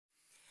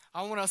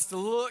I want us to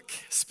look,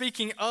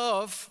 speaking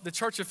of the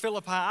church of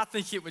Philippi, I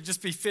think it would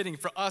just be fitting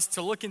for us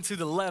to look into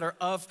the letter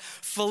of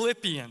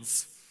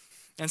Philippians.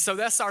 And so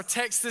that's our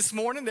text this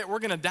morning that we're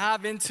going to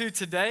dive into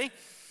today.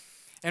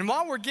 And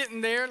while we're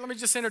getting there, let me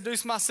just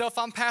introduce myself.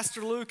 I'm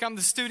Pastor Luke. I'm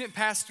the student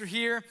pastor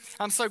here.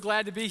 I'm so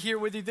glad to be here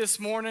with you this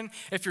morning.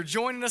 If you're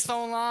joining us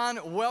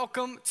online,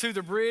 welcome to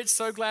the Bridge.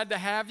 So glad to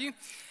have you.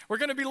 We're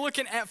going to be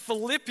looking at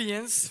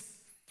Philippians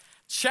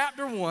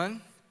chapter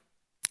 1,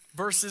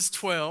 verses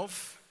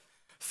 12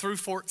 through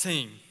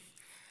 14.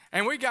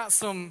 And we got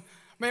so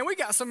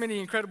many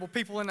incredible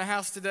people in the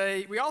house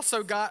today. We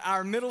also got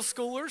our middle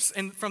schoolers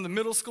from the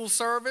middle school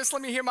service.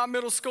 Let me hear my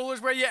middle schoolers.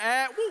 Where you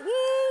at? Woo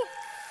woo!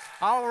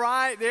 All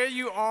right, there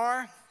you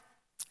are.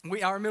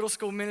 Our middle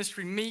school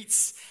ministry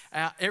meets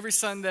every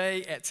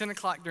Sunday at 10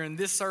 o'clock during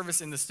this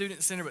service in the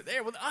student center, but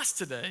they're with us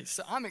today.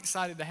 So I'm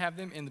excited to have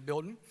them in the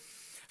building.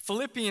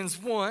 Philippians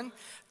 1,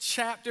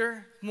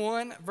 chapter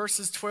 1,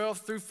 verses 12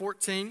 through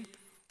 14.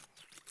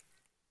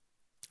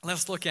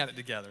 Let's look at it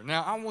together.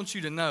 Now, I want you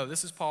to know,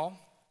 this is Paul.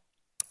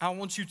 I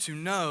want you to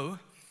know,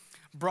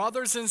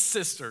 brothers and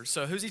sisters.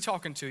 So who's he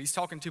talking to? He's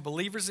talking to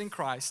believers in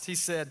Christ. He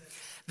said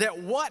that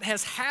what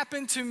has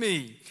happened to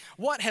me,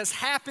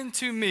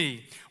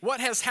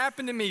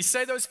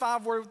 say those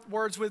 5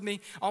 words with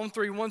me on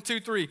 3. 1, 2,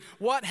 3.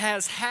 What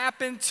has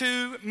happened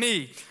to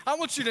me? I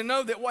want you to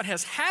know that what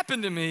has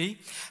happened to me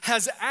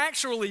has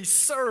actually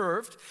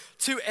served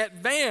to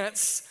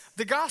advance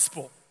the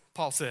gospel,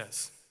 Paul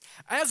says.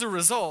 As a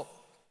result,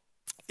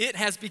 it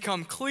has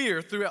become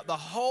clear throughout the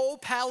whole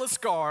palace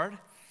guard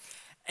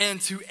and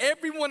to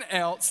everyone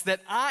else that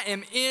I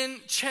am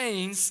in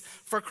chains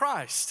for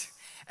Christ.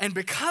 And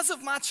because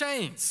of my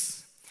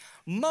chains,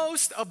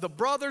 most of the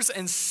brothers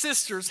and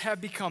sisters have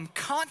become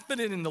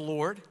confident in the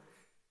Lord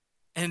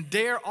and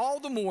dare all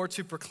the more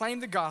to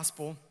proclaim the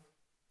gospel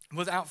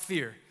without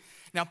fear.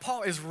 Now,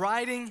 Paul is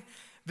writing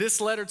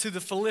this letter to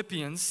the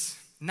Philippians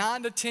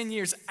 9 to 10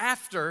 years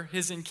after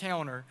his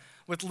encounter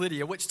with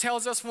Lydia, which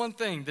tells us one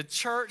thing: the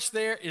church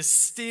there is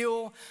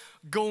still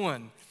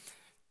going.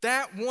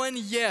 That one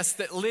yes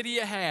that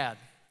Lydia had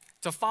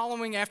to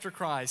following after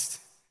Christ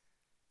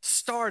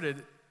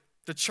started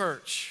the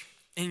church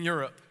in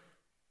Europe,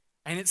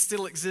 and it's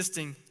still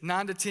existing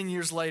 9 to 10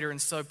 years later.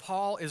 And so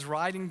Paul is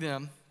writing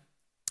them,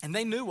 and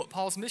they knew what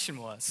Paul's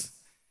mission was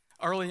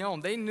early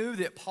on. They knew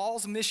that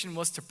Paul's mission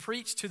was to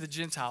preach to the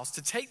Gentiles,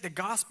 to take the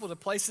gospel to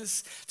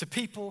places, to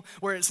people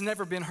where it's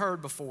never been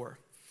heard before.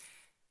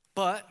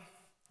 But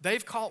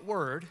they've caught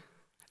word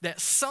that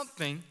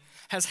something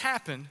has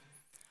happened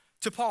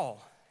to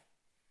Paul.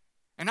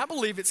 And I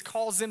believe it's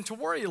caused them to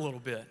worry a little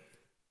bit.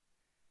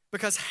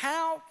 Because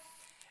how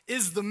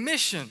is the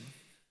mission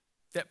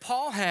that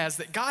Paul has,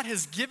 that God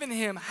has given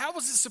him, how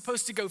is it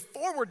supposed to go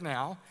forward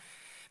now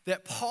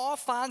that Paul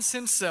finds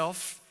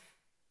himself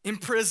in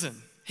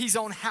prison? He's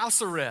on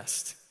house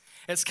arrest.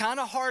 It's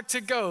kind of hard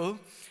to go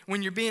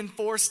when you're being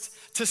forced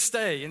to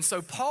stay. And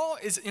so Paul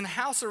is in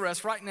house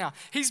arrest right now.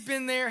 He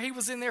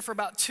was in there for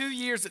about 2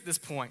 years at this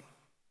point.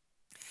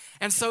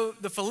 And so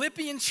the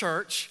Philippian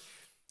church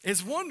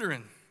is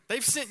wondering.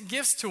 They've sent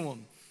gifts to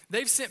him.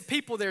 They've sent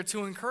people there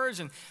to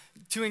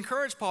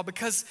encourage Paul,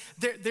 because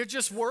they're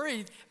just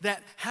worried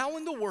that how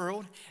in the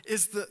world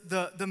is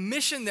the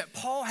mission that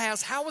Paul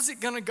has, how is it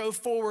going to go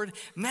forward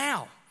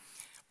now?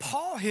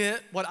 Paul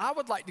hit what I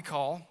would like to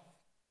call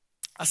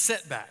a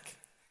setback.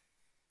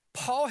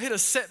 Paul hit a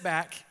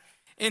setback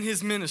in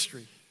his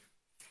ministry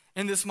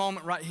in this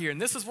moment right here. And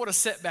this is what a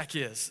setback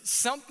is: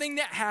 something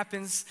that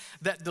happens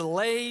that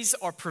delays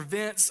or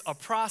prevents a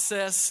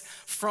process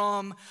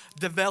from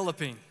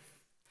developing.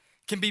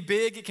 It can be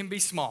big, it can be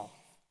small,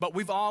 but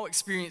we've all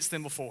experienced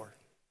them before.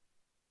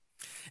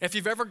 If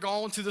you've ever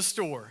gone to the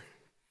store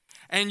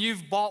and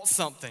you've bought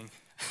something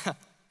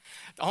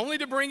only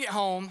to bring it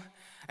home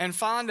and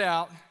find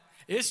out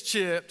it's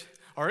chipped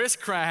or it's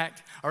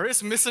cracked or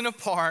it's missing a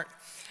part,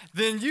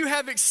 then you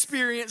have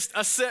experienced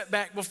a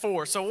setback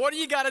before. So what do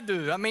you got to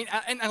do? I mean,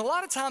 and a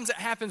lot of times it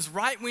happens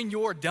right when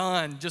you're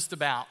done, just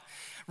about.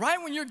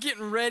 Right when you're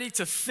getting ready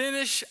to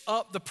finish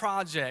up the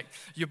project.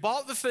 You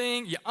bought the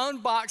thing, you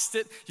unboxed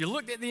it, you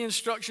looked at the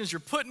instructions, you're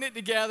putting it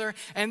together,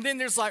 and then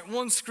there's like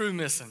one screw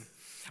missing.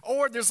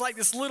 Or there's like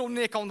this little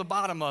nick on the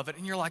bottom of it,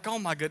 and you're like, oh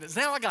my goodness,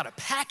 now I got to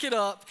pack it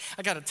up.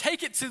 I got to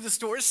take it to the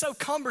store. It's so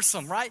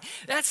cumbersome, right?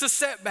 That's a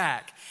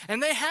setback.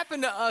 And they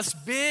happen to us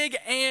big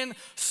and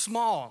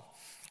small.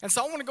 And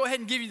so I want to go ahead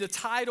and give you the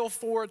title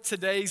for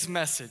today's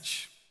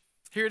message.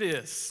 Here it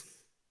is: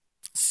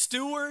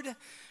 Steward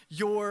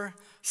Your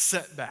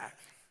Setback.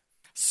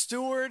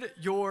 Steward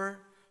your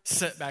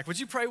setback. Would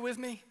you pray with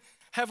me?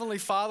 Heavenly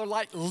Father,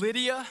 like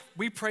Lydia,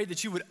 we pray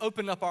that you would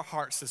open up our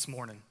hearts this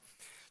morning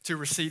to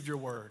receive your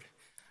word.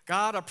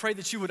 God, I pray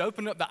that you would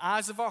open up the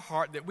eyes of our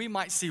heart that we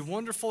might see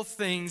wonderful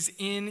things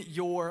in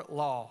your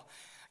law.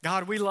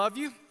 God, we love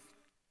you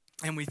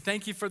and we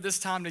thank you for this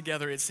time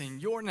together. It's in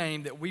your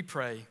name that we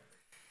pray.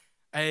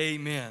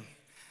 Amen.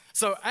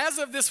 So as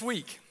of this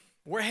week,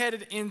 we're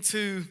headed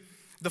into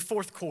the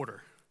fourth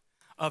quarter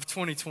of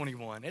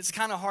 2021. It's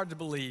kind of hard to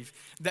believe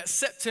that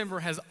September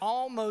has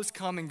almost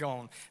come and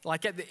gone.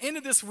 Like at the end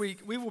of this week,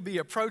 we will be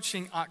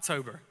approaching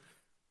October.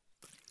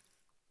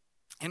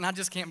 And I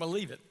just can't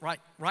believe it.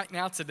 Right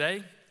now,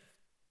 today,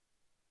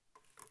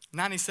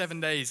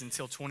 97 days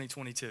until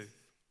 2022.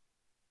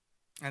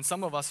 And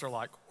some of us are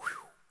like,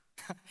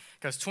 whew,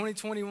 because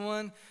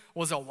 2021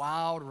 was a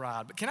wild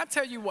ride. But can I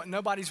tell you what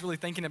nobody's really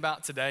thinking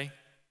about today?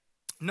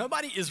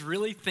 Nobody is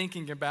really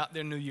thinking about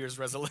their New Year's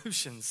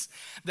resolutions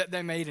that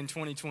they made in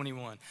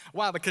 2021.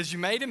 Why? Because you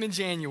made them in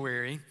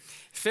January.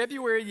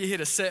 February, you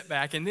hit a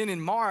setback. And then in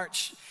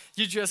March,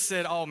 you just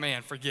said, oh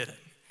man, forget it.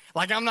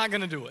 Like, I'm not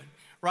going to do it.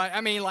 Right?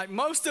 I mean, like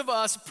most of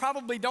us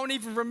probably don't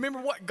even remember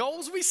what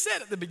goals we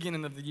set at the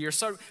beginning of the year.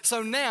 So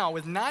now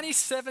with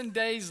 97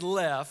 days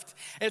left,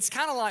 it's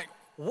kind of like,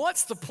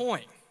 what's the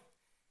point?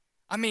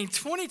 I mean,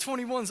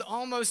 2021's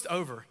almost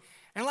over.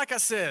 And like I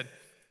said,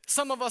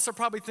 some of us are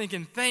probably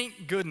thinking,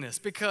 thank goodness,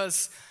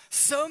 because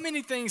so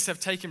many things have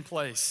taken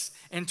place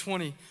in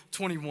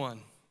 2021.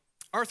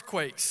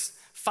 Earthquakes,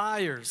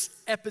 fires,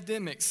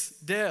 epidemics,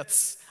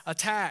 deaths,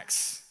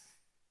 attacks.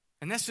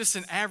 And that's just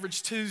an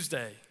average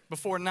Tuesday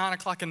before 9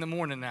 o'clock in the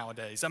morning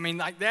nowadays. I mean,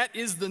 like that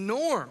is the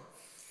norm.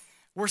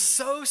 We're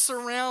so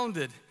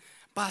surrounded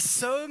by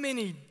so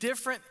many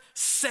different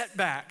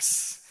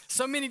setbacks,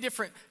 so many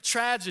different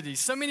tragedies,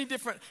 so many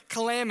different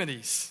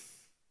calamities.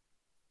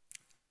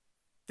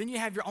 Then you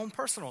have your own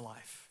personal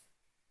life.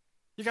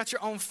 You got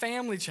your own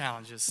family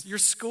challenges, your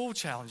school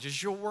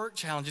challenges, your work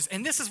challenges.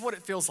 And this is what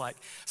it feels like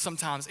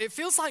sometimes. It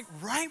feels like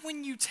right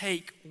when you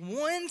take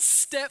one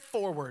step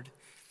forward,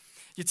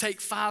 you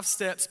take 5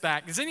 steps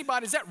back. Does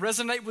that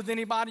resonate with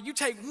anybody? You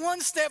take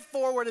one step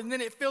forward and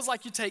then it feels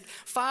like you take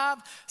 5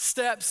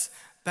 steps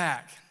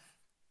back.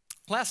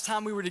 Last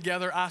time we were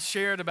together, I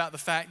shared about the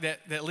fact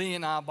that Lee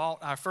and I bought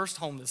our first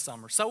home this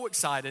summer. So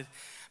excited.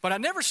 But I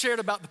never shared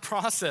about the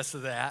process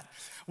of that.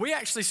 We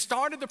actually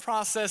started the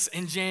process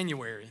in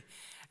January.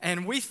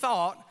 And we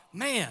thought,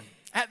 man,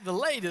 at the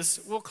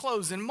latest, we'll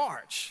close in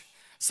March.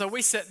 So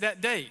we set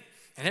that date.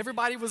 And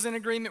everybody was in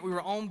agreement. We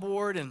were on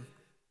board. And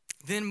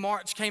then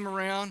March came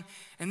around.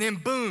 And then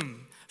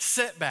boom,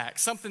 setback.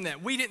 Something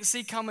that we didn't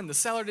see coming, the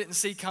seller didn't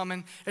see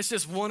coming. It's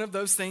just one of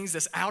those things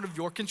that's out of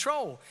your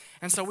control.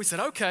 And so we said,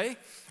 okay,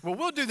 well,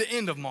 we'll do the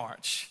end of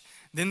March.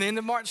 Then the end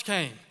of March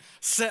came.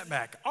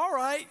 Setback. All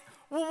right.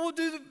 Well, we'll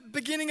do the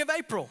beginning of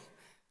April.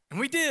 And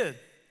we did.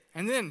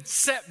 And then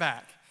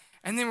setback.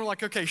 And then we're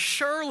like, okay,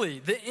 surely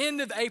the end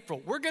of April,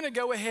 we're going to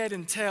go ahead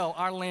and tell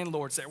our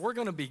landlords that we're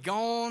going to be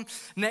gone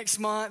next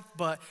month,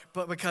 but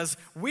because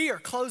we are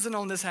closing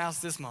on this house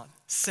this month,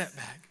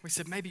 setback. We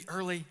said maybe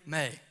early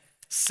May,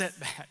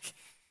 setback.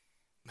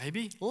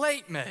 Maybe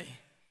late May.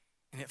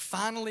 And it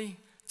finally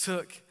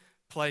took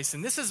place.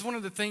 And this is one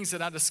of the things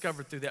that I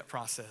discovered through that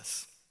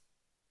process.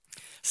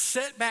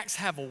 Setbacks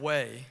have a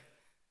way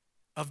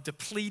of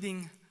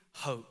depleting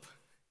hope.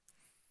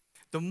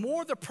 The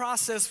more the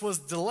process was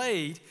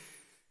delayed,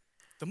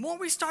 the more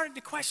we started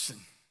to question,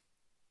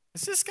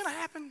 is this going to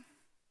happen?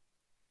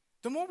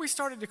 The more we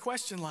started to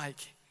question, like,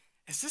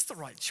 is this the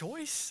right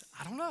choice?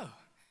 I don't know.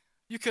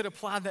 You could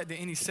apply that to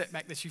any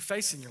setback that you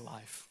face in your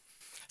life.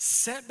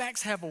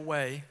 Setbacks have a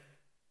way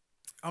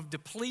of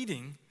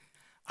depleting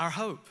our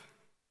hope.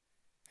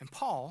 And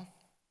Paul,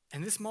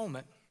 in this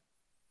moment,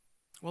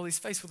 well, he's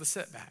faced with a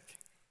setback.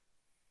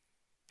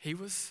 He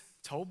was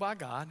told by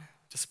God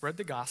to spread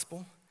the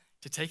gospel,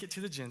 to take it to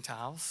the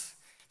Gentiles,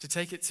 to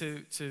take it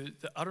to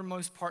the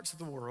uttermost parts of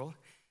the world,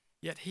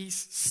 yet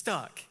he's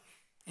stuck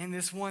in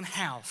this one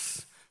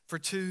house for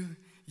 2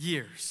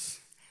 years.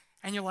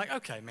 And you're like,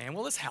 okay, man,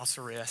 well, it's house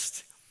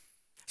arrest.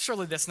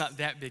 Surely that's not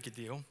that big a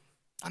deal.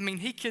 I mean,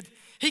 he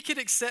could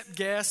accept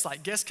guests,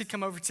 like guests could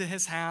come over to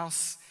his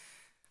house.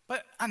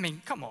 But, I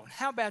mean, come on,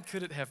 how bad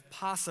could it have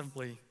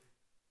possibly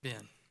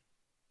been?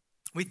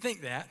 We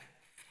think that.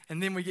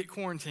 And then we get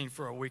quarantined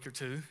for a week or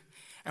two,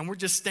 and we're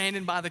just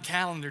standing by the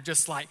calendar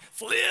just like,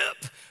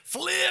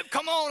 flip,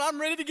 come on, I'm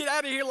ready to get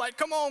out of here. Like,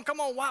 come on,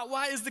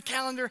 why is the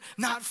calendar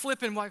not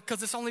flipping? Why?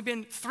 Because it's only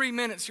been 3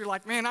 minutes. You're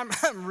like, man, I'm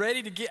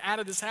ready to get out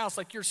of this house.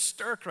 Like, you're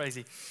stir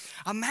crazy.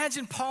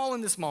 Imagine Paul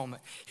in this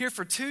moment, here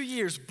for 2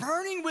 years,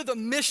 burning with a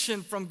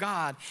mission from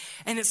God,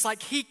 and it's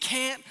like he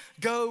can't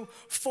go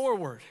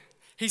forward.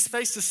 He's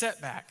faced a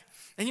setback.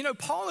 And you know,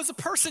 Paul is a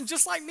person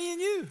just like me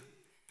and you.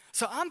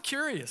 So I'm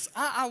curious.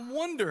 I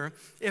wonder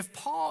if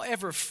Paul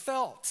ever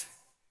felt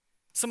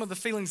some of the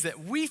feelings that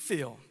we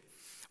feel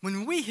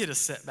when we hit a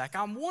setback.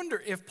 I wonder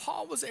if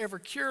Paul was ever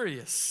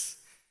curious.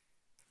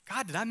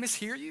 God, did I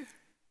mishear you?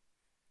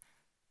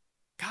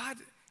 God,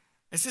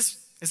 is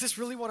this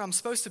really what I'm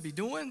supposed to be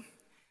doing?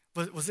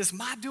 Was this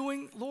my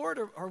doing, Lord,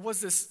 or was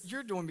this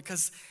your doing?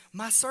 Because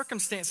my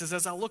circumstances,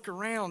 as I look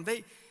around,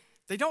 they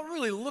don't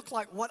really look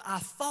like what I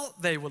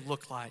thought they would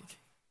look like.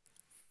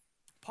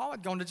 Paul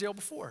had gone to jail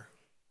before.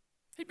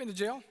 He'd been to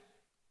jail.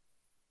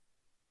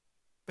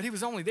 But he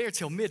was only there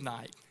till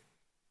midnight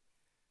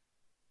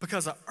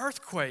because an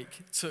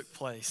earthquake took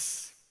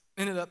place.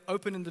 Ended up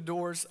opening the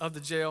doors of the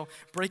jail,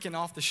 breaking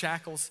off the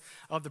shackles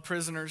of the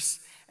prisoners.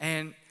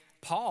 And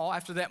Paul,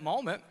 after that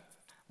moment,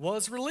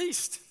 was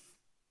released.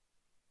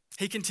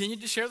 He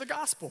continued to share the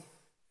gospel.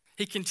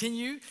 He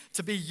continued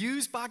to be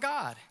used by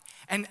God.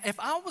 And if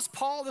I was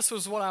Paul, this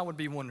was what I would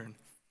be wondering.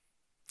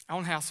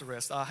 On house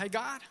arrest, hey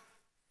God,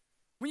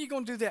 when are you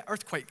going to do that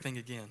earthquake thing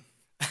again?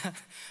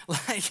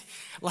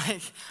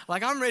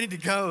 like I'm ready to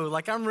go.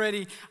 Like I'm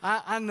ready.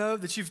 I know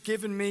that you've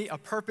given me a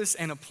purpose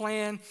and a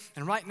plan.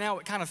 And right now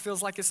it kind of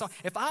feels like it's on.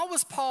 If I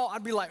was Paul,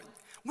 I'd be like,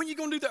 when are you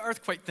going to do the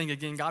earthquake thing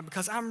again, God?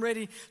 Because I'm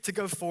ready to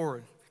go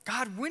forward.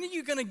 God, when are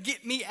you going to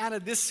get me out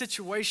of this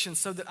situation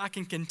so that I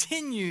can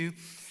continue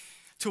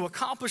to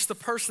accomplish the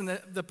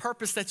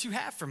purpose that you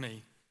have for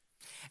me?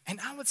 And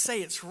I would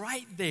say it's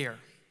right there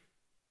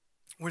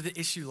where the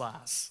issue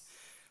lies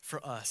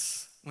for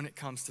us when it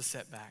comes to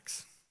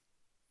setbacks.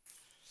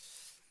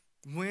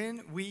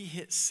 When we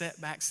hit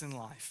setbacks in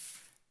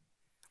life,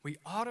 we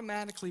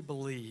automatically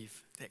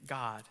believe that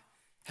God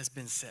has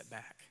been set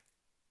back.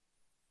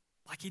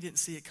 Like he didn't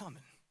see it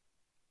coming.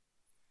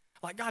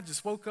 Like God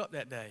just woke up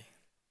that day,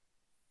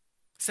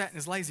 sat in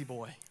his lazy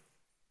boy,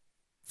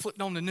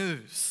 flipped on the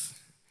news,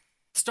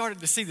 started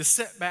to see the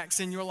setbacks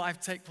in your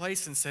life take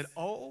place and said,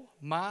 oh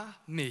my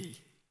me.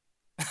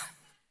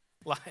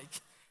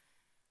 Like,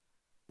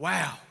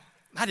 wow,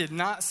 I did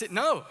not see,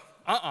 no,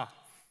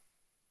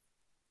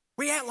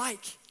 We act like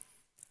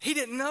he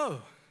didn't know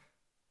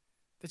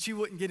that you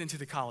wouldn't get into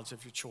the college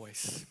of your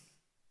choice.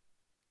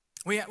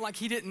 We act like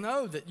he didn't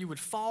know that you would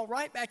fall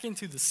right back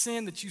into the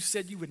sin that you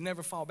said you would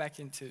never fall back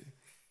into.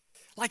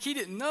 Like he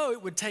didn't know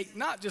it would take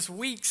not just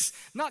weeks,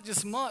 not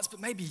just months,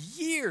 but maybe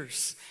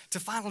years to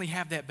finally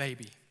have that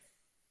baby.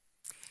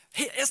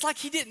 It's like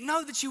he didn't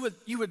know that you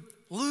would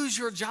lose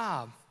your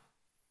job.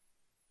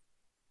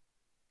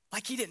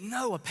 Like he didn't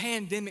know a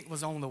pandemic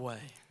was on the way.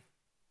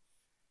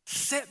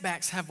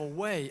 Setbacks have a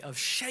way of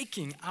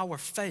shaking our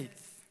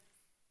faith.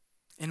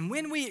 And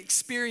when we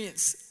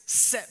experience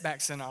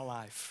setbacks in our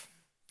life,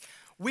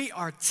 we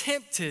are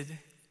tempted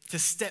to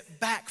step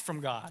back from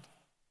God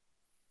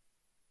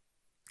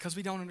because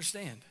we don't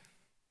understand.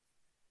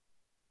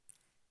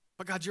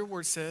 But God, your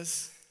word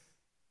says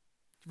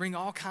to bring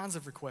all kinds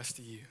of requests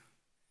to you.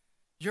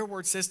 Your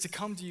word says to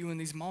come to you in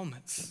these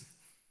moments.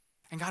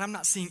 And God, I'm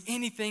not seeing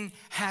anything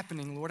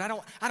happening, Lord. I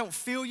don't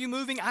feel you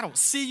moving. I don't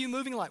see you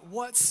moving. Like,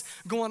 what's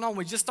going on?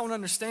 We just don't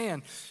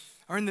understand.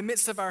 Or in the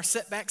midst of our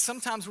setbacks,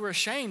 sometimes we're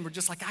ashamed. We're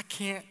just like, I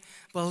can't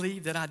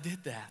believe that I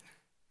did that.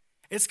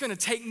 It's going to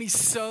take me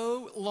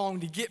so long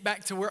to get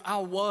back to where I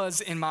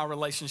was in my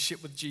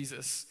relationship with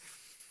Jesus.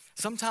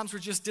 Sometimes we're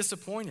just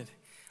disappointed.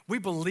 We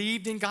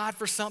believed in God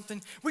for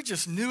something. We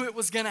just knew it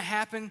was going to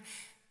happen.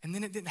 And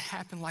then it didn't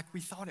happen like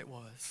we thought it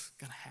was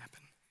going to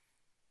happen.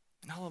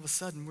 And all of a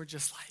sudden, we're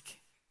just like,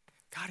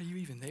 God, are you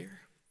even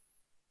there?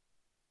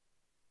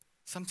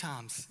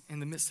 Sometimes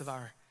in the midst of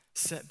our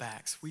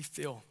setbacks, we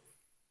feel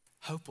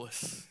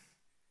hopeless.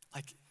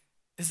 Like,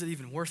 is it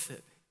even worth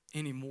it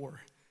anymore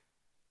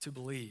to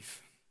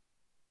believe?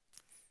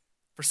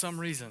 For some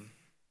reason,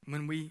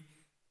 when we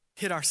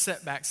hit our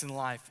setbacks in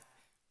life,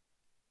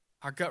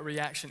 our gut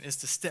reaction is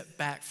to step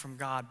back from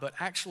God. But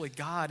actually,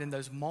 God, in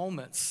those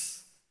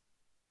moments,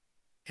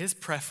 his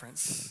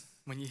preference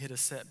when you hit a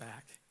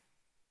setback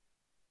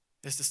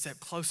is to step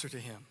closer to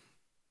him.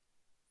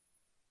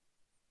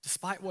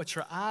 Despite what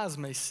your eyes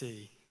may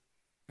see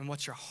and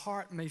what your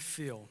heart may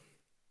feel,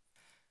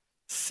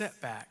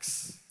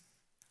 setbacks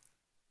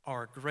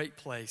are a great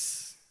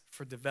place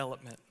for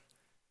development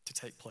to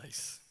take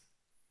place.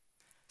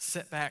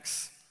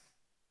 Setbacks,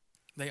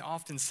 they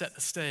often set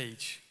the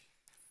stage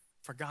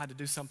for God to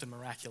do something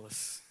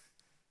miraculous.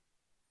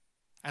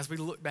 As we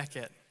look back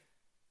at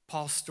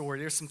Paul's story,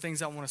 there's some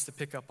things I want us to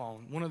pick up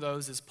on. One of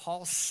those is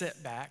Paul's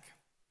setback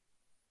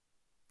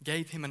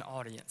gave him an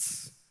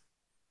audience.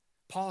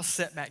 Paul's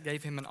setback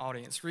gave him an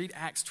audience. Read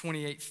Acts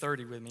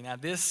 28:30 with me. Now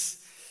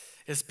this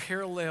is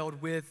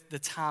paralleled with the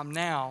time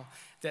now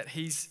that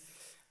he's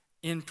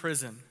in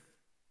prison.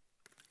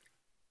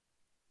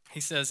 He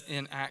says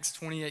in Acts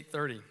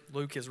 28:30,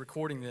 Luke is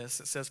recording this,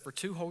 it says, for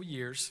 2 whole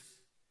years,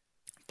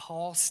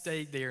 Paul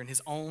stayed there in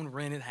his own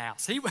rented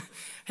house.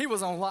 He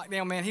was on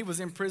lockdown, man. He was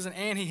in prison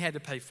and he had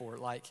to pay for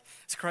it. Like,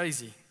 it's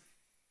crazy.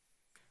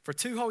 For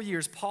 2 whole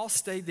years, Paul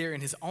stayed there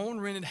in his own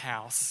rented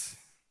house.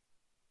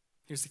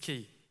 Here's the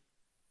key.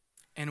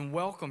 And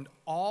welcomed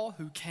all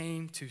who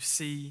came to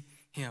see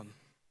him.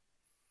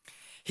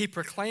 He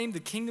proclaimed the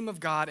kingdom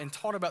of God and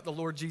taught about the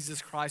Lord Jesus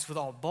Christ with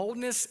all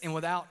boldness and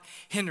without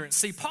hindrance.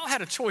 See, Paul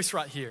had a choice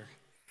right here.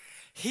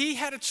 He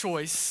had a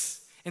choice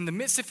in the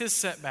midst of his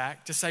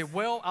setback to say,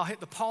 well, I'll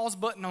hit the pause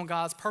button on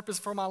God's purpose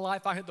for my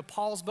life. I'll hit the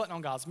pause button on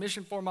God's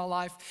mission for my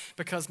life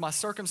because my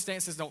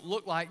circumstances don't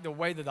look like the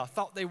way that I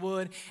thought they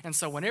would. And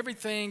so when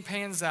everything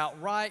pans out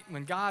right,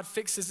 when God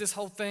fixes this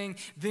whole thing,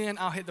 then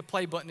I'll hit the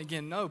play button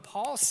again. No,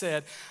 Paul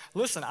said,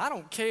 listen, I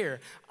don't care.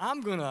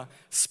 I'm going to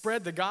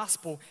spread the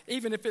gospel,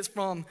 even if it's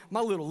from my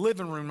little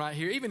living room right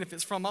here, even if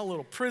it's from my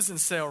little prison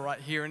cell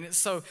right here. And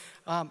so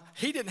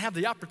he didn't have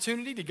the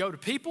opportunity to go to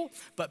people,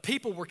 but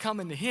people were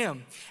coming to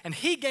him. And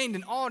he he gained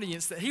an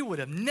audience that he would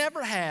have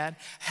never had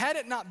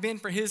it not been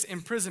for his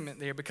imprisonment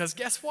there. Because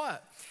guess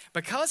what?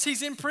 Because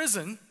he's in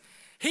prison,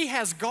 he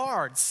has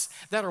guards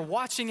that are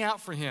watching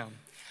out for him,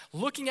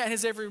 looking at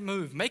his every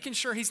move, making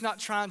sure he's not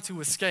trying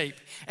to escape.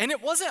 And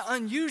it wasn't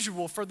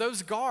unusual for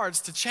those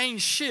guards to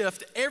change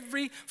shift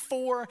every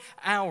 4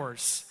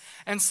 hours.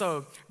 And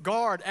so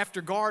guard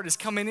after guard is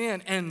coming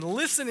in and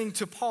listening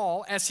to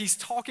Paul as he's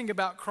talking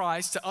about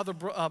Christ to other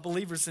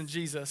believers in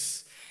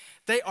Jesus.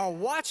 They are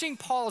watching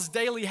Paul's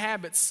daily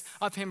habits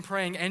of him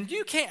praying, and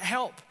you can't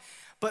help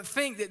but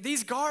think that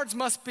these guards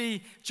must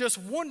be just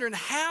wondering,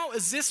 how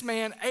is this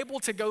man able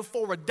to go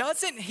forward?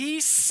 Doesn't he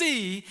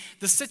see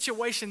the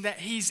situation that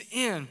he's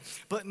in?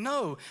 But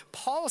no,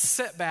 Paul's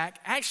setback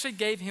actually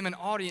gave him an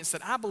audience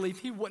that I believe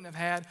he wouldn't have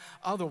had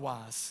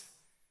otherwise.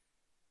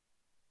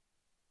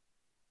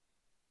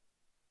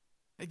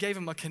 It gave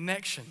him a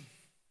connection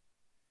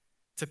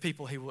to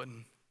people he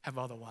wouldn't have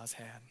otherwise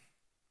had.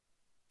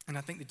 And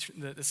I think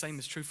the same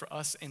is true for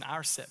us in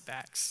our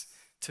setbacks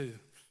too.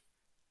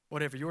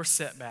 Whatever your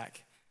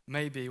setback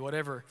may be,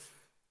 whatever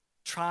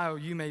trial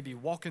you may be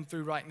walking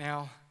through right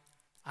now,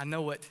 I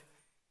know it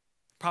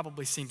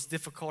probably seems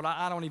difficult.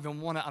 I don't even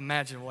want to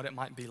imagine what it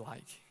might be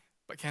like.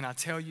 But can I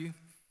tell you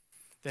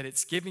that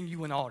it's giving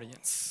you an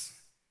audience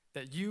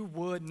that you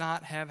would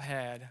not have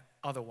had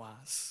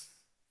otherwise?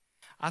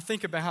 I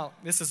think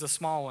about, this is a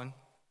small one,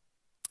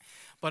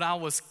 but I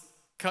was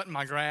cutting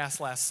my grass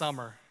last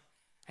summer,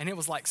 and it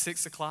was like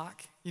 6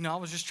 o'clock. You know, I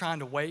was just trying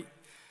to wait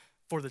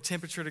for the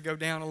temperature to go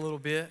down a little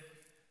bit.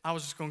 I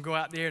was just going to go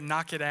out there and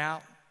knock it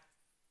out,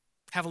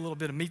 have a little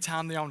bit of me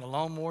time there on the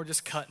lawnmower,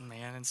 just cutting,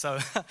 man. And so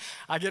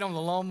I get on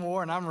the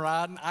lawnmower, and I'm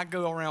riding. I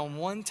go around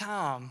one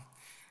time,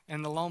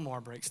 and the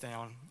lawnmower breaks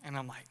down. And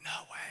I'm like,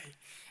 no way.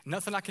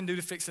 Nothing I can do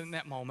to fix it in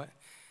that moment.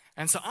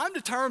 And so I'm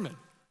determined.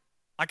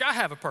 Like, I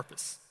have a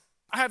purpose.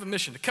 I have a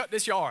mission to cut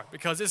this yard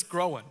because it's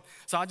growing.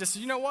 So I just,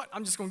 you know what?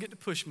 I'm just going to get the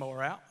push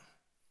mower out.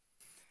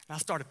 And I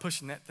started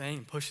pushing that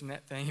thing, pushing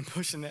that thing,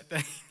 pushing that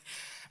thing.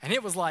 And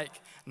it was like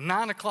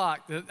 9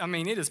 o'clock. I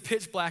mean, it is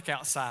pitch black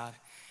outside.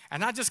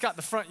 And I just got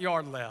the front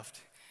yard left.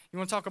 You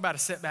want to talk about a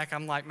setback?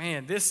 I'm like,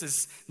 man, this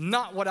is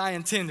not what I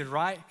intended,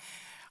 right?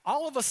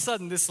 All of a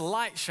sudden, this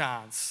light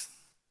shines.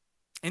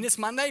 And it's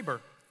my neighbor.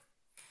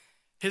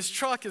 His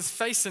truck is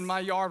facing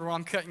my yard where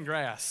I'm cutting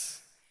grass.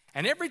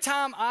 And every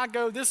time I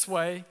go this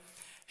way,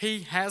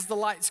 he has the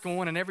lights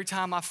going, and every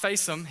time I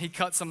face him, he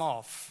cuts them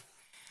off.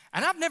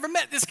 And I've never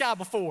met this guy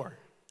before.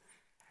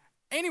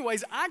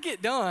 Anyways, I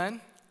get done,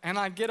 and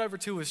I get over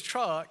to his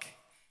truck,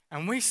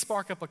 and we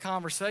spark up a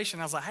conversation.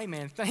 I was like, hey,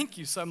 man, thank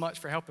you so much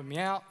for helping me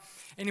out.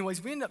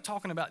 Anyways, we ended up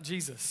talking about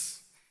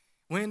Jesus.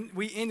 When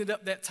we ended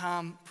up that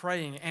time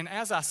praying, and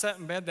as I sat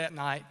in bed that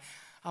night,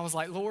 I was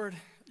like, Lord,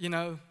 you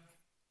know,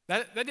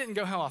 that didn't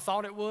go how I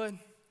thought it would,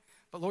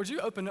 but Lord,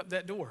 you opened up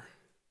that door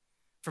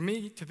for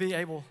me to be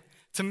able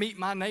to meet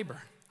my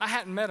neighbor. I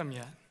hadn't met him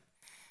yet.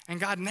 And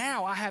God,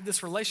 now I have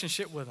this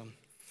relationship with him.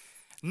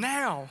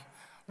 Now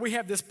we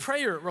have this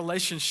prayer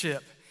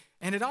relationship.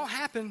 And it all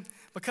happened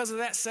because of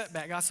that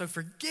setback, God. So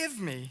forgive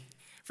me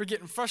for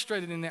getting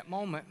frustrated in that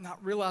moment,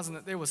 not realizing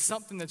that there was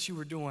something that you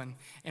were doing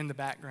in the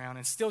background.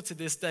 And still to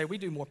this day, we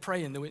do more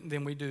praying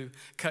than we do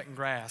cutting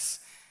grass.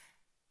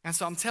 And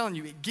so I'm telling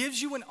you, it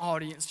gives you an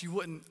audience you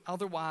wouldn't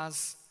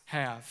otherwise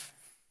have.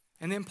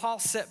 And then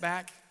Paul's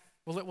setback,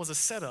 well, it was a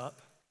setup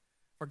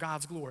for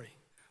God's glory.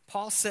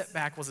 Paul's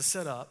setback was a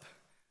setup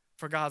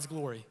for God's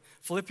glory.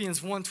 Philippians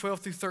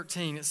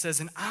 1:12-13, it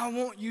says, and I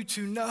want you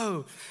to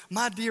know,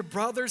 my dear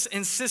brothers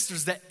and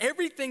sisters, that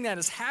everything that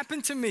has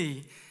happened to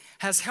me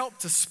has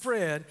helped to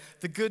spread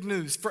the good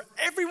news. For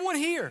everyone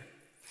here,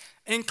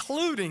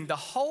 including the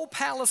whole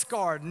palace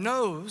guard,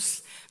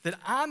 knows that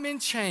I'm in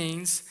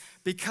chains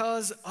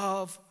because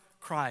of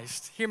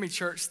Christ. Hear me,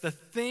 church. The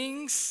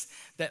things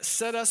that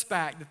set us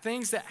back, the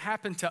things that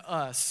happen to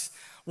us,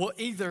 will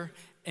either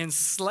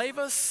enslave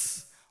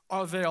us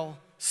or they'll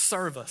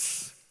serve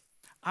us.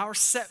 Our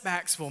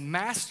setbacks will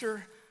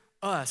master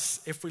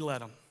us if we let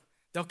them.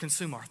 They'll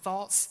consume our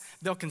thoughts.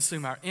 They'll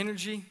consume our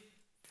energy.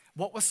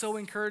 What was so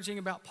encouraging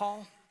about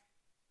Paul?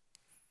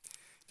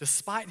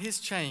 Despite his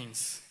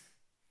chains,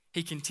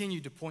 he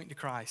continued to point to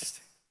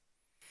Christ.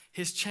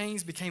 His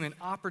chains became an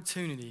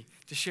opportunity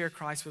to share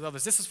Christ with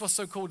others. This is what's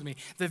so cool to me.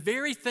 The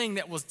very thing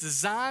that was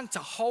designed to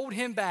hold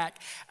him back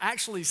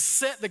actually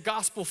set the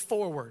gospel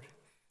forward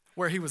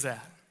where he was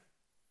at.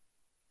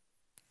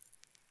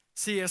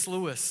 C.S.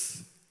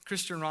 Lewis,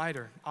 Christian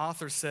writer,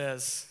 author,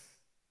 says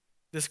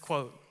this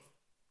quote,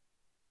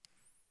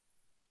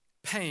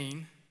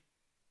 pain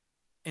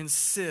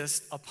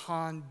insists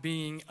upon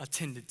being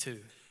attended to.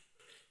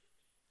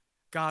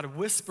 God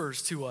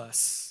whispers to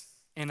us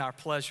in our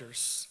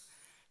pleasures,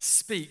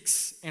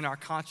 speaks in our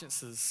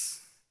consciences,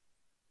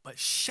 but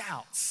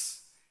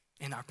shouts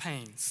in our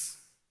pains.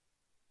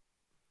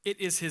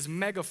 It is his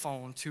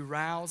megaphone to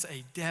rouse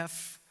a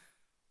deaf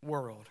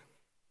world.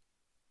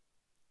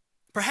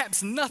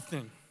 Perhaps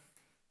nothing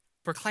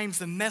proclaims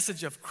the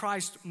message of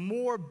Christ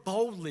more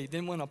boldly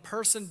than when a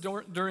person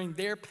during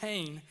their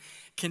pain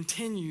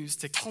continues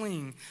to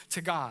cling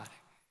to God.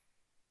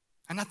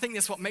 And I think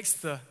that's what makes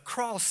the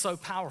cross so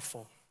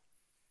powerful.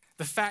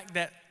 The fact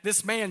that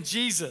this man,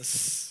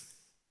 Jesus,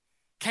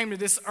 came to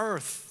this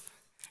earth,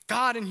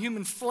 God in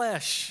human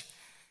flesh,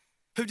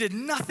 who did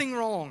nothing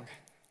wrong,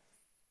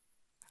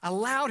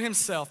 allowed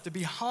himself to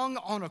be hung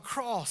on a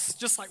cross,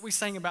 just like we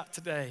sang about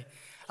today,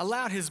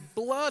 allowed his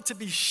blood to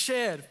be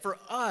shed for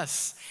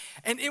us.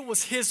 And it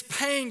was his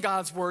pain,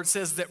 God's word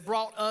says, that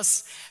brought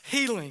us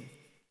healing.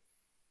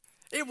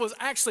 It was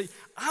actually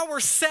our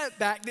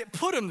setback that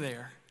put him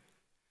there.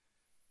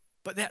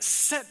 But that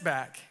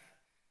setback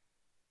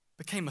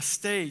became a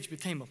stage,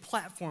 became a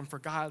platform for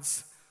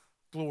God's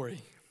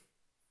glory.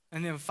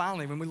 And then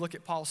finally, when we look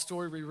at Paul's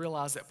story, we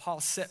realize that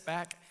Paul's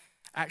setback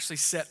actually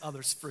set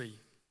others free.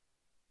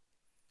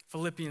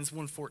 Philippians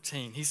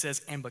 1:14, he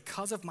says, "And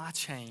because of my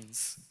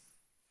chains,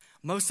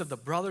 most of the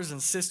brothers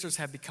and sisters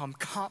have become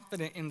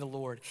confident in the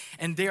Lord,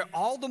 and dare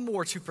all the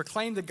more to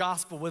proclaim the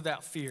gospel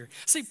without fear."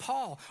 See,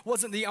 Paul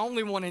wasn't the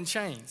only one in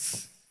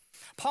chains.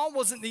 Paul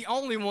wasn't the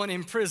only one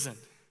in prison.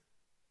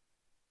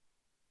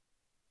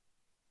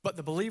 But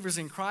the believers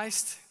in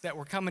Christ that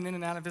were coming in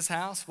and out of his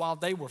house, while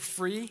they were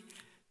free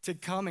to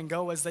come and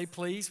go as they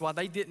pleased, while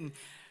they didn't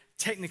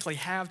technically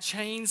have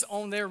chains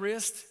on their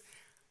wrist,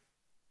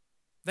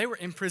 they were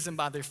imprisoned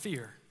by their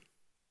fear.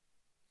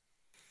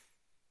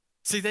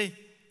 See, they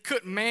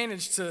couldn't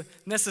manage to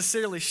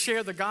necessarily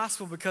share the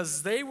gospel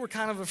because they were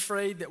kind of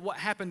afraid that what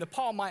happened to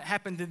Paul might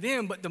happen to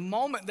them. But the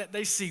moment that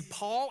they see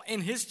Paul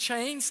in his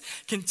chains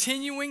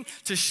continuing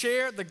to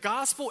share the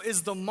gospel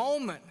is the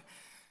moment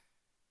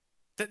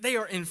that they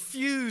are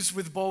infused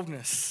with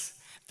boldness.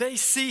 They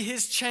see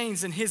his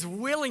chains and his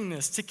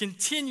willingness to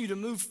continue to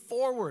move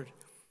forward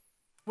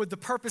with the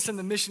purpose and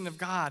the mission of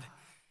God,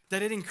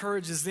 that it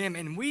encourages them.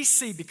 And we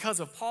see, because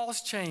of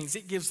Paul's chains,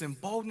 it gives them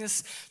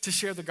boldness to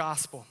share the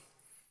gospel.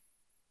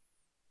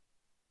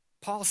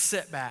 Paul's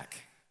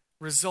setback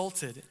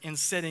resulted in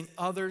setting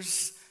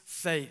others'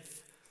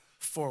 faith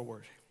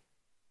forward.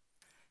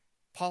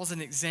 Paul's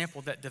an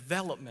example that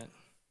development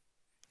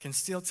can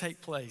still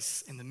take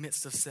place in the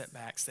midst of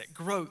setbacks, that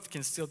growth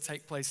can still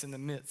take place in the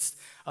midst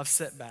of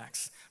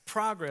setbacks.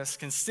 Progress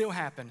can still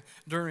happen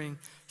during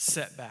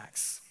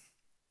setbacks.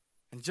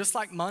 And just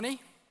like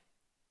money,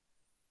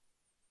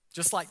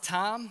 just like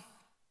time,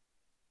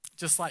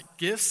 just like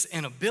gifts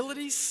and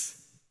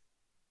abilities,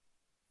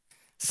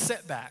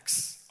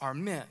 setbacks are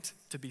meant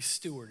to be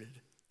stewarded.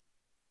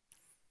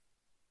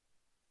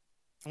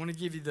 I want to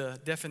give you the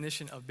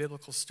definition of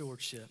biblical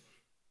stewardship: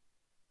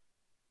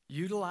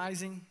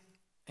 utilizing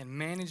and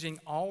managing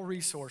all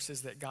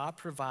resources that God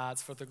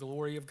provides for the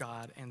glory of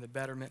God and the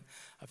betterment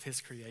of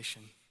his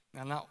creation.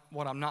 Now,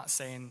 what I'm not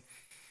saying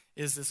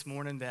is this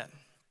morning that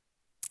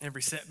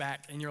every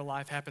setback in your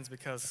life happens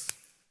because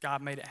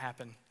God made it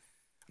happen.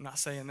 I'm not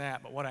saying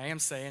that, but what I am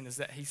saying is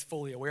that he's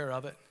fully aware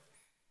of it.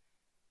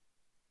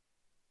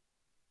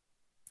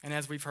 And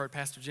as we've heard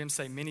Pastor Jim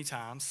say many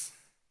times,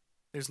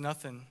 there's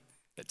nothing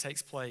that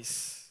takes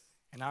place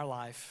in our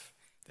life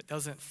that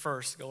doesn't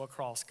first go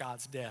across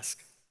God's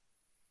desk.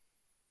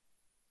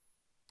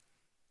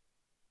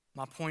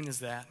 My point is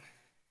that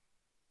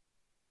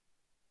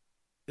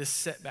this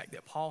setback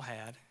that Paul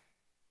had,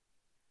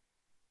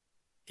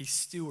 he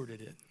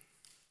stewarded it.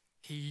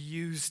 He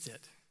used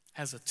it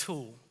as a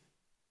tool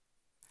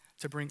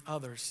to bring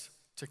others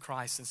to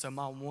Christ. And so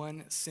my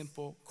one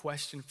simple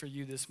question for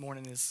you this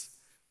morning is,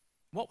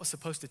 what was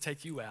supposed to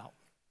take you out?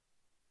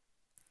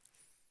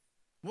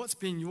 What's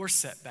been your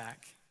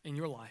setback in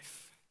your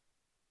life?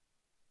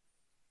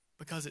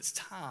 Because it's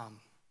time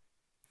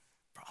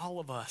for all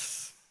of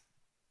us,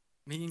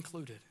 me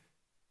included,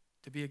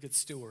 to be a good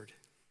steward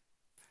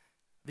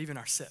of even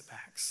our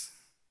setbacks.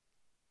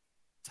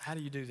 So how do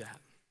you do that?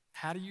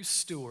 How do you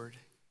steward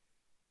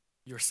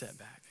your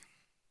setback?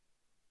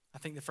 I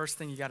think the first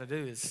thing you got to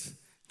do is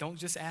don't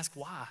just ask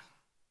why,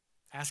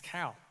 ask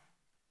how.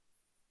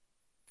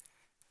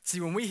 See,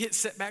 when we hit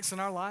setbacks in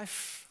our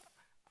life,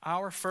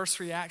 our first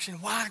reaction,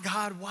 why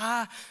God,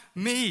 why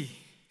me?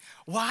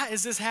 Why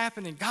is this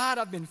happening? God,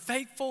 I've been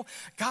faithful.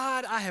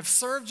 God, I have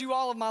served you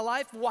all of my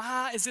life.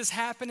 Why is this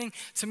happening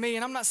to me?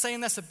 And I'm not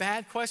saying that's a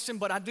bad question,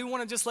 but I do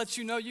want to just let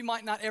you know you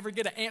might not ever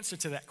get an answer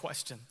to that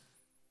question.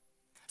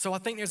 So I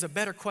think there's a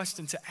better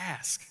question to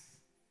ask.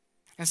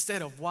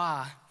 Instead of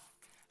why,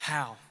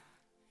 how?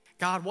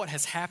 God, what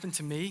has happened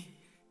to me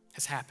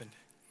has happened.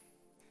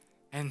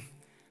 And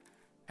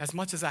as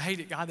much as I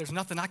hate it, God, there's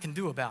nothing I can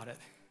do about it.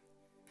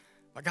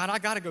 But God, I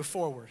got to go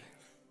forward.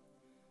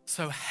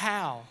 So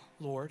how,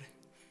 Lord,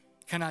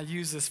 can I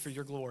use this for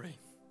your glory?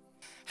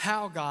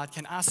 How, God,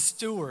 can I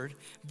steward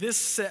this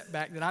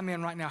setback that I'm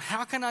in right now?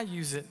 How can I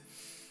use it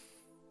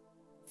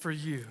for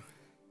you?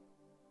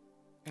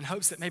 In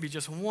hopes that maybe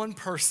just one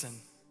person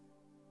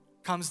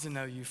comes to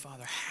know you,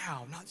 Father.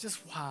 How? Not just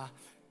why,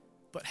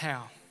 but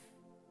how.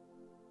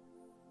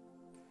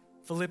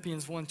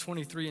 Philippians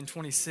 1:23 and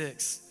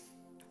 26,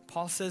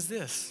 Paul says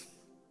this.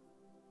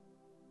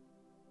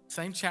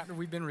 Same chapter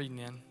we've been reading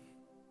in,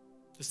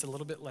 just a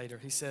little bit later.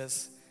 He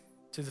says,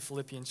 to the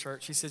Philippian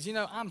church. He says,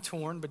 I'm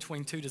torn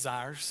between two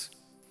desires.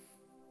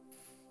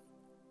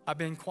 I've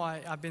been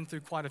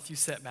through quite a few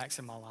setbacks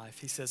in my life.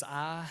 He says,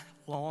 I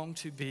long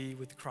to be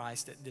with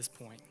Christ at this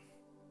point,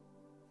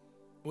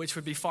 which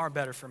would be far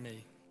better for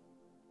me.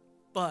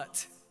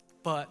 But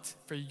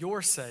for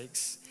your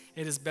sakes,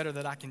 it is better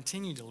that I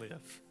continue to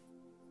live.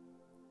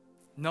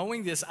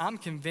 Knowing this, I'm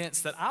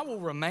convinced that I will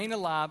remain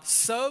alive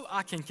so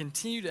I can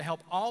continue to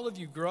help all of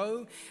you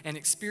grow and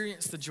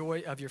experience the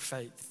joy of your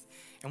faith.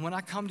 And when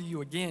I come to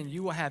you again,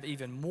 you will have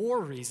even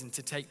more reason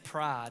to take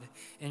pride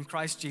in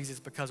Christ Jesus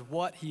because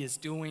what he is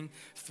doing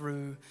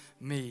through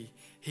me.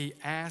 He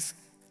asked,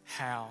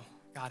 how?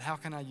 God, how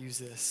can I use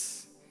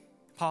this?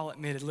 Paul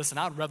admitted, listen,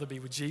 I'd rather be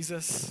with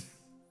Jesus,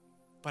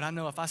 but I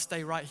know if I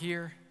stay right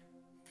here,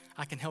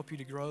 I can help you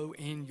to grow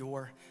in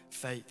your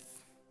faith.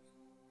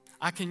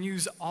 I can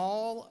use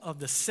all of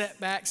the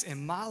setbacks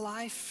in my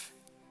life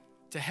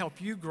to help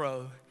you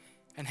grow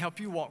and help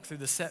you walk through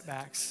the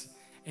setbacks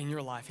in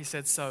your life. He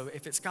said, so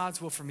if it's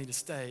God's will for me to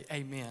stay,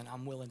 amen,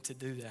 I'm willing to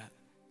do that.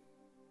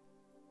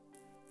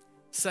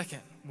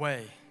 Second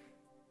way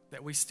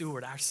that we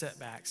steward our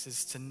setbacks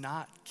is to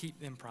not keep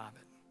them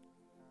private.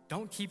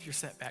 Don't keep your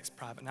setbacks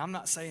private. Now, I'm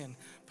not saying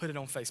put it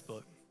on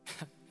Facebook.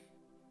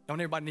 Don't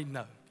everybody need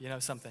to know,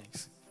 some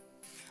things.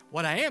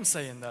 What I am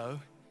saying, though,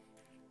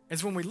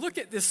 is when we look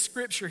at this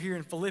scripture here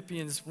in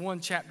Philippians 1,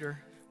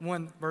 chapter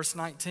 1, verse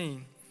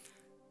 19,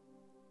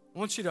 I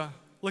want you to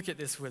look at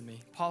this with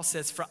me. Paul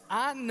says, for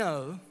I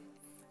know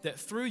that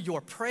through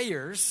your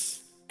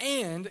prayers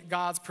and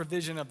God's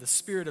provision of the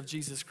Spirit of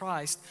Jesus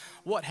Christ,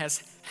 what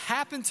has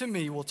happened to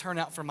me will turn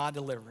out for my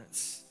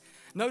deliverance.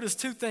 Notice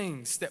two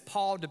things that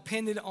Paul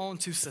depended on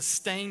to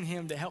sustain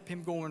him, to help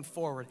him going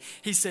forward.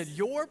 He said,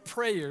 your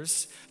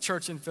prayers,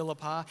 church in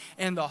Philippi,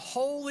 and the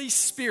Holy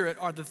Spirit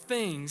are the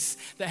things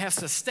that have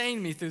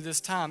sustained me through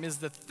this time, is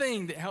the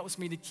thing that helps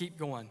me to keep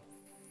going.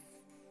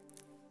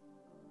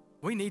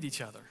 We need each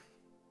other.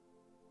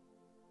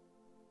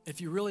 If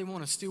you really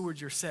want to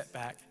steward your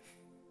setback,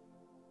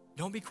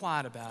 don't be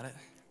quiet about it,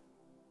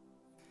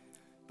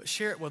 but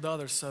share it with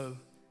others so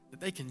that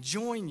they can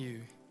join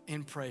you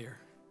in prayer.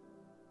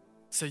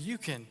 So you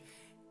can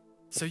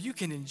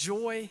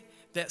enjoy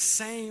that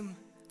same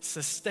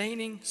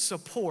sustaining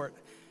support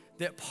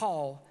that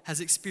Paul has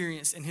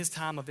experienced in his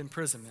time of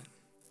imprisonment.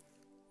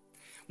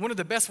 One of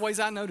the best ways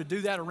I know to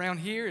do that around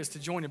here is to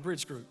join a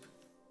bridge group.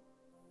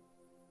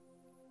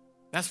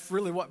 That's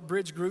really what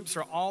bridge groups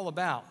are all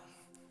about,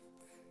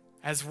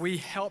 as we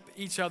help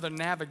each other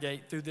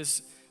navigate through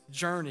this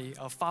journey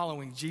of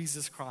following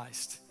Jesus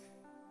Christ.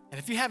 And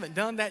if you haven't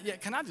done that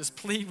yet, can I just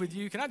plead with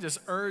you? Can I just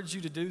urge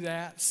you to do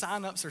that?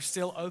 Sign-ups are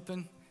still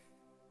open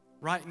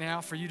right now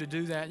for you to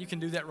do that. You can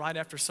do that right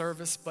after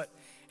service, but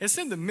it's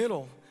in the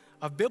middle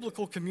of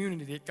biblical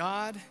community that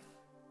God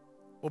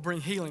will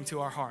bring healing to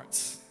our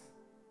hearts.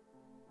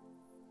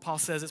 Paul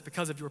says it's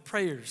because of your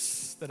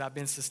prayers that I've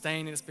been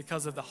sustained, and it's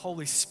because of the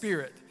Holy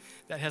Spirit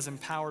that has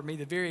empowered me.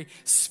 The very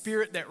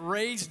Spirit that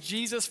raised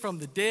Jesus from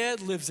the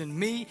dead lives in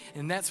me,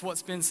 and that's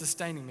what's been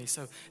sustaining me.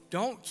 So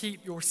don't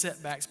keep your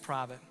setbacks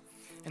private.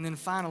 And then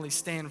finally,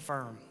 stand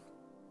firm.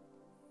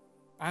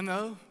 I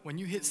know when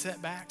you hit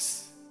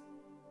setbacks,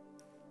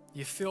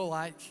 you feel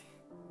like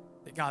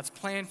that God's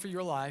plan for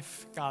your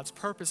life, God's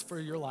purpose for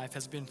your life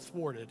has been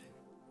thwarted.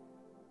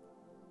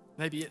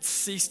 Maybe it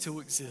ceased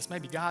to exist.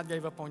 Maybe God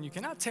gave up on you.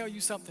 Can I tell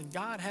you something?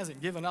 God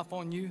hasn't given up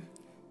on you.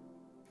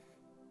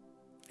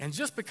 And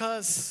just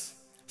because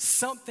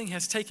something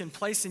has taken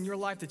place in your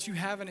life that you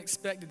haven't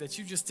expected, that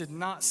you just did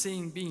not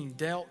see being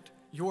dealt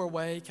your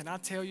way, can I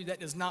tell you that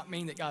does not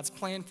mean that God's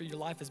plan for your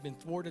life has been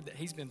thwarted, that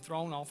he's been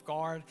thrown off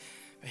guard,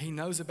 but he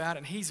knows about it,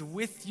 and he's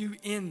with you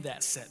in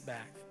that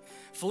setback.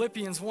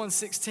 Philippians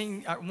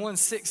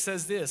 1:6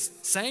 says this,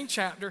 same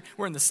chapter,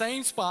 we're in the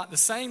same spot, the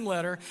same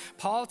letter.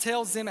 Paul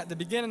tells them at the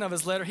beginning of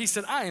his letter, he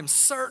said, I am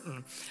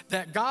certain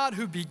that God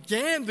who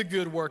began the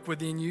good work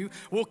within you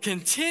will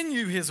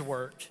continue his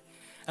work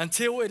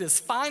until it is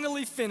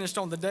finally finished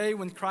on the day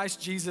when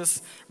Christ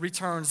Jesus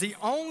returns. The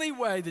only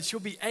way that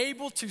you'll be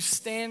able to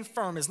stand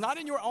firm is not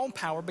in your own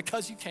power,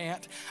 because you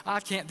can't, I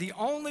can't. The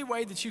only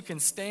way that you can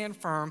stand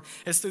firm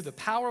is through the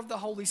power of the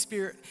Holy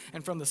Spirit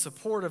and from the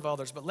support of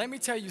others. But let me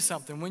tell you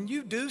something, when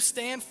you do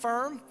stand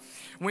firm,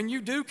 when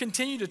you do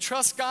continue to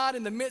trust God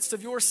in the midst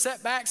of your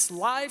setbacks,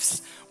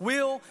 lives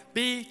will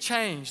be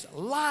changed.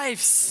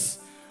 Lives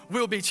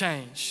will be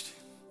changed.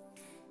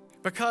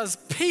 Because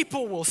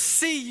people will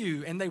see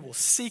you and they will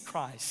see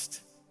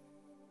Christ.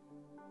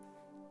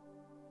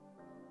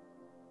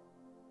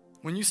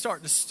 When you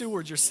start to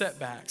steward your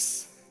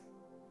setbacks,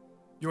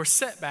 your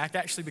setback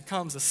actually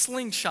becomes a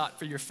slingshot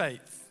for your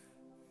faith.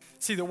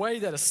 See, the way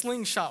that a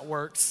slingshot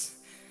works,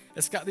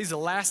 it's got these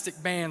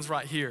elastic bands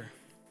right here.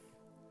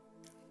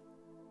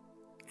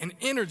 And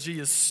energy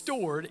is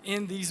stored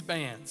in these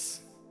bands.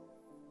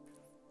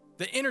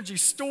 The energy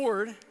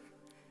stored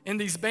in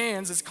these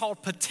bands is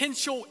called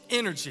potential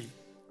energy.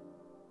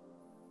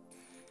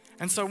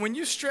 And so when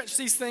you stretch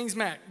these things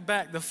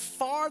back, the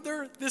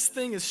farther this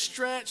thing is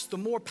stretched, the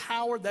more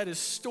power that is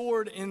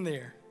stored in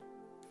there.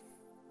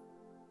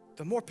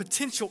 the more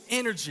potential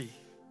energy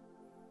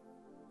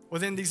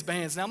within these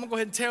bands. Now, I'm going to go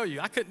ahead and tell you,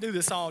 I couldn't do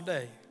this all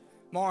day.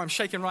 Mara, I'm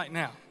shaking right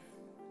now.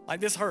 Like,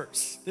 this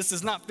hurts. This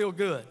does not feel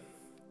good.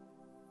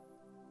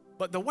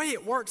 But the way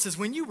it works is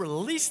when you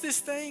release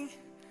this thing,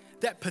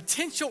 that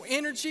potential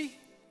energy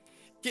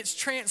gets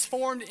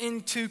transformed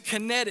into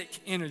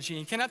kinetic energy.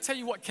 And can I tell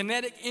you what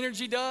kinetic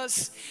energy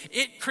does?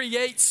 It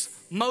creates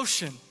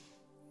motion.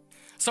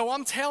 So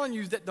I'm telling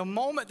you that the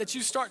moment that you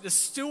start to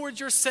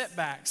steward your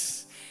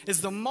setbacks is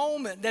the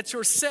moment that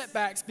your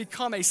setbacks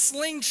become a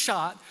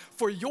slingshot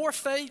for your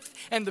faith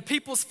and the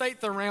people's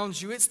faith around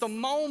you. It's the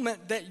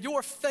moment that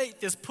your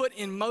faith is put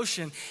in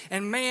motion.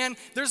 And man,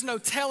 there's no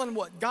telling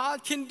what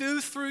God can do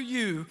through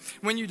you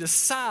when you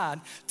decide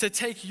to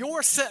take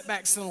your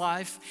setbacks in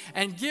life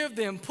and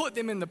put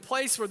them in the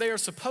place where they are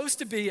supposed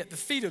to be, at the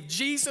feet of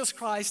Jesus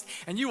Christ,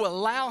 and you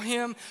allow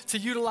him to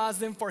utilize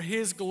them for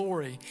his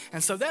glory.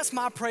 And so that's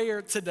my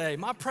prayer today.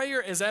 My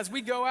prayer is, as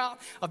we go out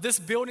of this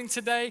building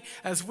today,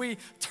 as we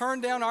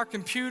turn down our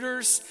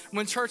computers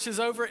when church is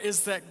over,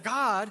 is that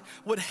God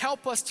would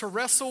help us to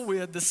wrestle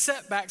with the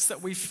setbacks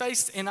that we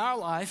faced in our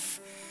life,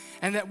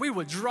 and that we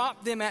would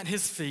drop them at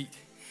his feet,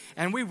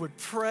 and we would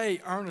pray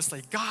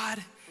earnestly,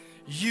 God,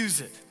 use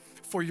it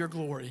for your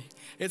glory.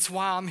 It's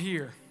why I'm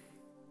here.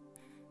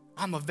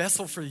 I'm a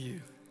vessel for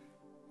you.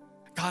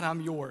 God,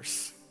 I'm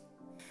yours.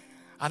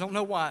 I don't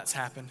know why it's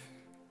happened,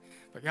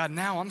 but God,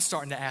 now I'm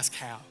starting to ask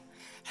how.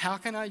 How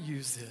can I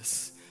use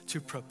this to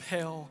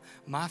propel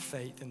my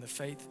faith and the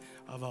faith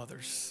of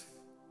others?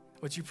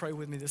 Would you pray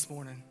with me this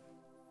morning?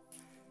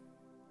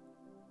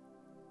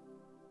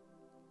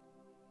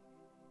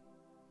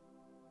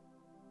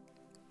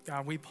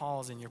 God, we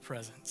pause in your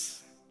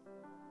presence.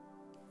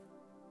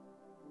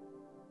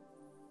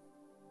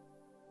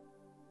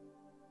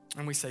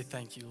 And we say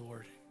thank you,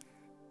 Lord,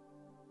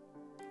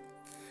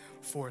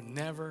 for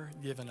never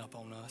giving up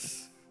on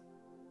us.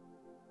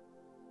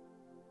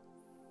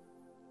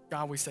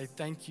 God, we say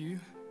thank you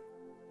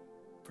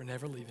for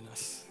never leaving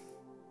us.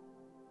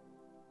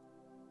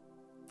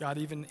 God,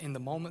 even in the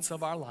moments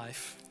of our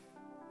life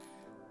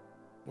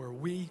where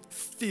we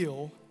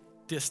feel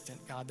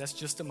distant, God, that's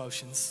just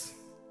emotions.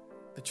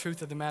 The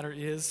truth of the matter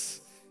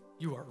is,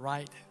 you are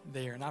right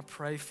there. And I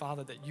pray,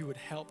 Father, that you would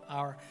help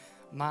our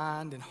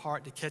mind and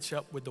heart to catch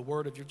up with the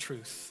word of your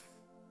truth.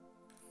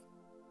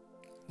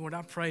 Lord,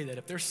 I pray that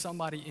if there's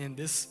somebody in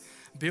this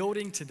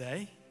building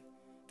today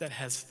that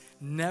has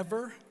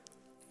never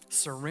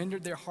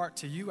surrendered their heart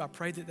to you, I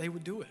pray that they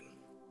would do it.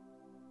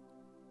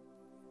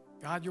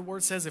 God, your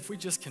word says if we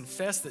just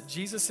confess that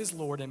Jesus is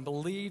Lord and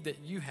believe that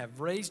you have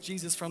raised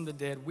Jesus from the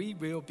dead, we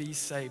will be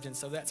saved. And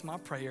so that's my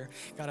prayer.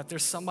 God, if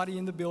there's somebody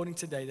in the building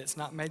today that's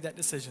not made that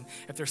decision,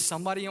 if there's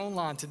somebody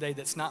online today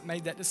that's not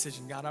made that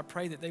decision, God, I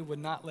pray that they would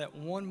not let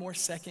one more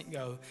second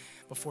go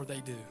before they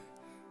do.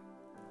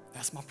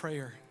 That's my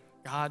prayer.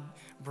 God,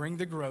 bring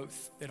the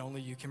growth that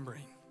only you can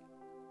bring.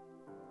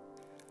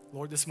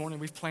 Lord, this morning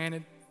we've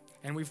planted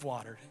and we've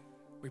watered.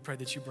 We pray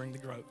that you bring the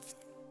growth.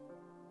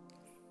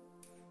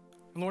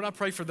 And Lord, I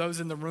pray for those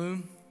in the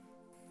room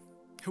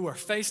who are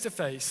face to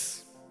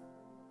face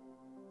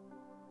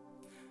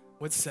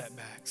with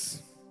setbacks.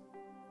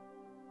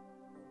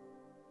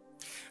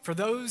 For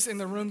those in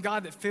the room,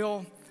 God, that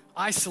feel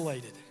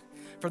isolated.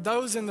 For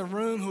those in the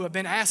room who have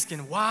been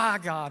asking, why,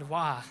 God,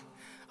 why?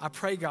 I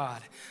pray,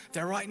 God,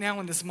 that right now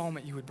in this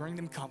moment you would bring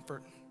them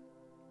comfort.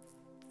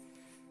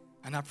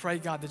 And I pray,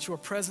 God, that your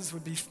presence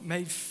would be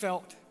made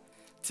felt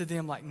to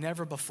them like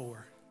never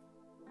before.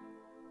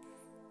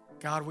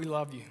 God, we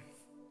love you.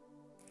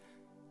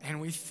 And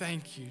we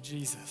thank you,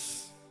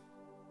 Jesus,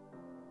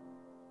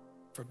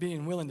 for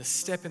being willing to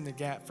step in the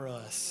gap for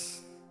us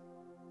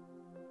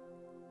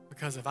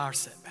because of our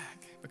setback,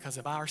 because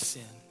of our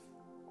sin,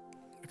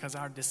 because of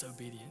our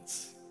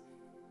disobedience.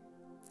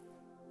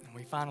 And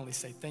we finally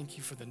say thank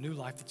you for the new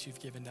life that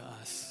you've given to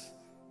us.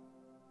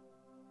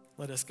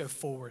 Let us go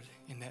forward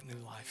in that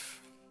new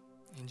life.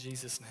 In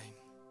Jesus' name,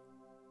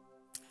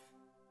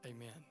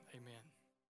 amen. Amen.